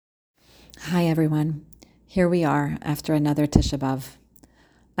Hi everyone. Here we are after another Tisha B'Av.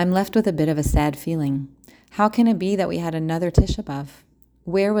 I'm left with a bit of a sad feeling. How can it be that we had another Tisha B'Av?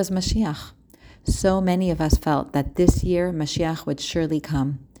 Where was Mashiach? So many of us felt that this year Mashiach would surely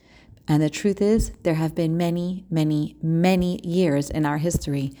come. And the truth is, there have been many, many, many years in our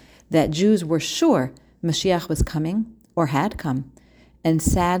history that Jews were sure Mashiach was coming or had come. And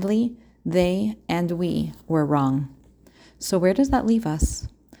sadly, they and we were wrong. So where does that leave us?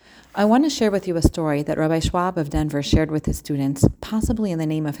 I want to share with you a story that Rabbi Schwab of Denver shared with his students, possibly in the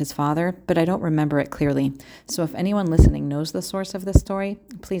name of his father, but I don't remember it clearly. So if anyone listening knows the source of this story,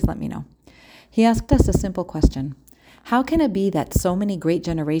 please let me know. He asked us a simple question. How can it be that so many great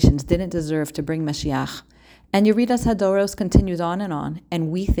generations didn't deserve to bring Mashiach? And Yeridas Hadoros continues on, and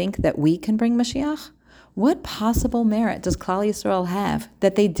we think that we can bring Mashiach? What possible merit does Klal Yisrael have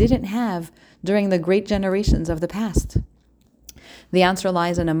that they didn't have during the great generations of the past? The answer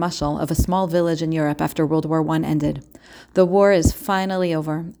lies in a mashal of a small village in Europe after World War I ended. The war is finally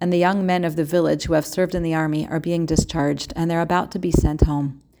over, and the young men of the village who have served in the army are being discharged, and they're about to be sent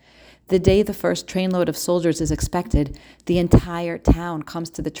home. The day the first trainload of soldiers is expected, the entire town comes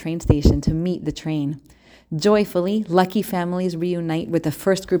to the train station to meet the train. Joyfully, lucky families reunite with the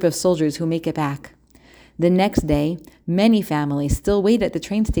first group of soldiers who make it back. The next day, many families still wait at the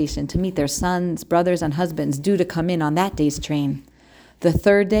train station to meet their sons, brothers, and husbands due to come in on that day's train. The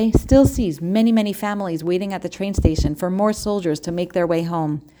third day still sees many, many families waiting at the train station for more soldiers to make their way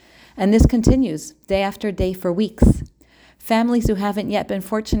home. And this continues day after day for weeks. Families who haven't yet been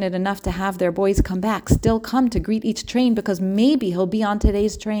fortunate enough to have their boys come back still come to greet each train because maybe he'll be on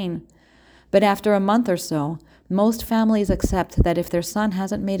today's train. But after a month or so, most families accept that if their son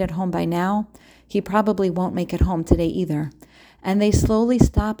hasn't made it home by now, he probably won't make it home today either. And they slowly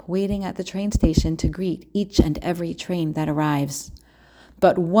stop waiting at the train station to greet each and every train that arrives.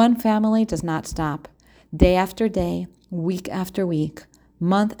 But one family does not stop. Day after day, week after week,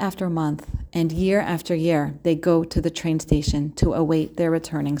 month after month, and year after year, they go to the train station to await their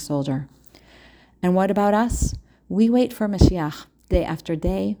returning soldier. And what about us? We wait for Mashiach day after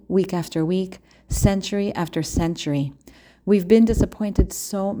day, week after week, century after century. We've been disappointed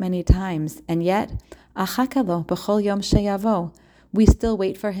so many times, and yet, achakalo b'chol yom sheyavo, we still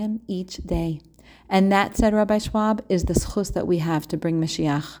wait for him each day. And that, said Rabbi Schwab, is the schus that we have to bring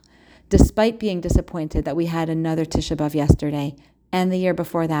Mashiach. Despite being disappointed that we had another Tisha B'Av yesterday and the year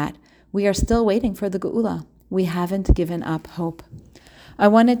before that, we are still waiting for the Geula. We haven't given up hope. I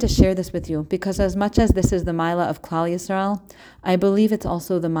wanted to share this with you because as much as this is the Mila of Klal Yisrael, I believe it's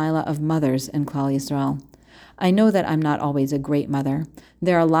also the Mila of mothers in Klal Yisrael. I know that I'm not always a great mother.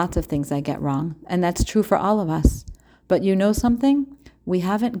 There are lots of things I get wrong, and that's true for all of us. But you know something? We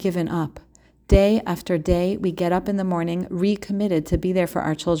haven't given up. Day after day, we get up in the morning, recommitted to be there for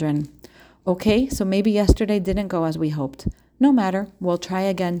our children. Okay, so maybe yesterday didn't go as we hoped. No matter, we'll try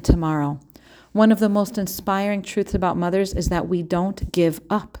again tomorrow. One of the most inspiring truths about mothers is that we don't give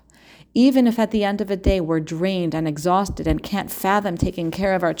up. Even if at the end of a day we're drained and exhausted and can't fathom taking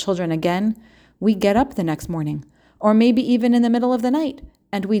care of our children again, we get up the next morning, or maybe even in the middle of the night,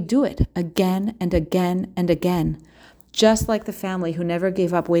 and we do it again and again and again. Just like the family who never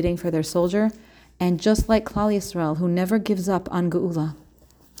gave up waiting for their soldier, and just like Klal Yisrael who never gives up on Geula.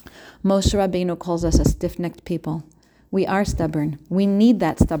 Moshe Rabbeinu calls us a stiff-necked people. We are stubborn. We need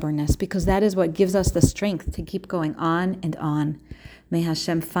that stubbornness because that is what gives us the strength to keep going on and on. May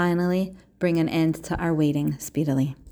Hashem finally bring an end to our waiting speedily.